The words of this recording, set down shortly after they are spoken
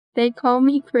They call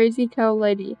me crazy cow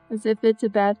lady, as if it's a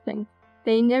bad thing.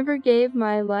 They never gave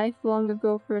my life long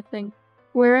ago for a thing,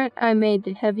 whereat I made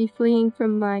the heavy fleeing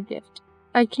from my gift.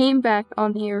 I came back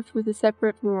on the earth with a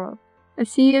separate roar, a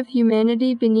sea of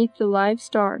humanity beneath the live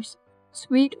stars,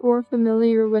 sweet or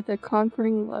familiar with a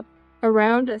conquering love.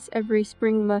 Around us every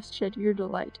spring must shed your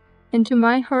delight, and to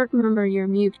my heart murmur your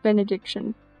mute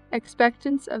benediction,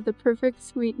 expectance of the perfect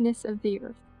sweetness of the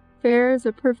earth. Fair as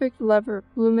a perfect lover,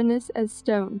 luminous as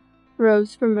stone,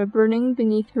 rose from a burning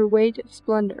beneath her weight of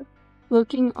splendor,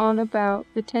 looking on about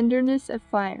the tenderness of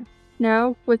fire.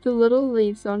 Now, with the little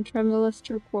leaves on tremulous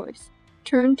turquoise,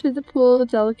 turned to the pool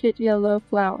delicate yellow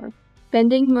flower,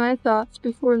 bending my thoughts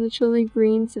before the chilly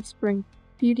greens of spring,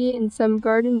 beauty in some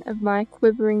garden of my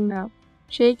quivering mouth,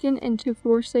 shaken into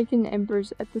forsaken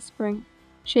embers at the spring,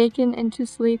 shaken into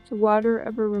sleep the water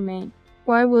ever remain.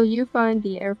 Why will you find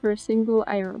the air for a single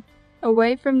hour,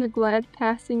 away from the glad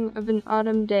passing of an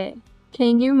autumn day?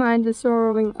 Can you mind the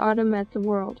sorrowing autumn at the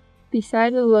world,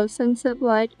 beside a low sunset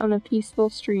light on a peaceful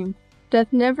stream,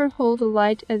 doth never hold a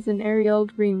light as an aerial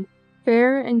dream,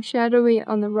 fair and shadowy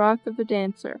on the rock of a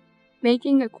dancer,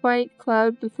 making a quiet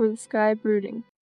cloud before the sky brooding,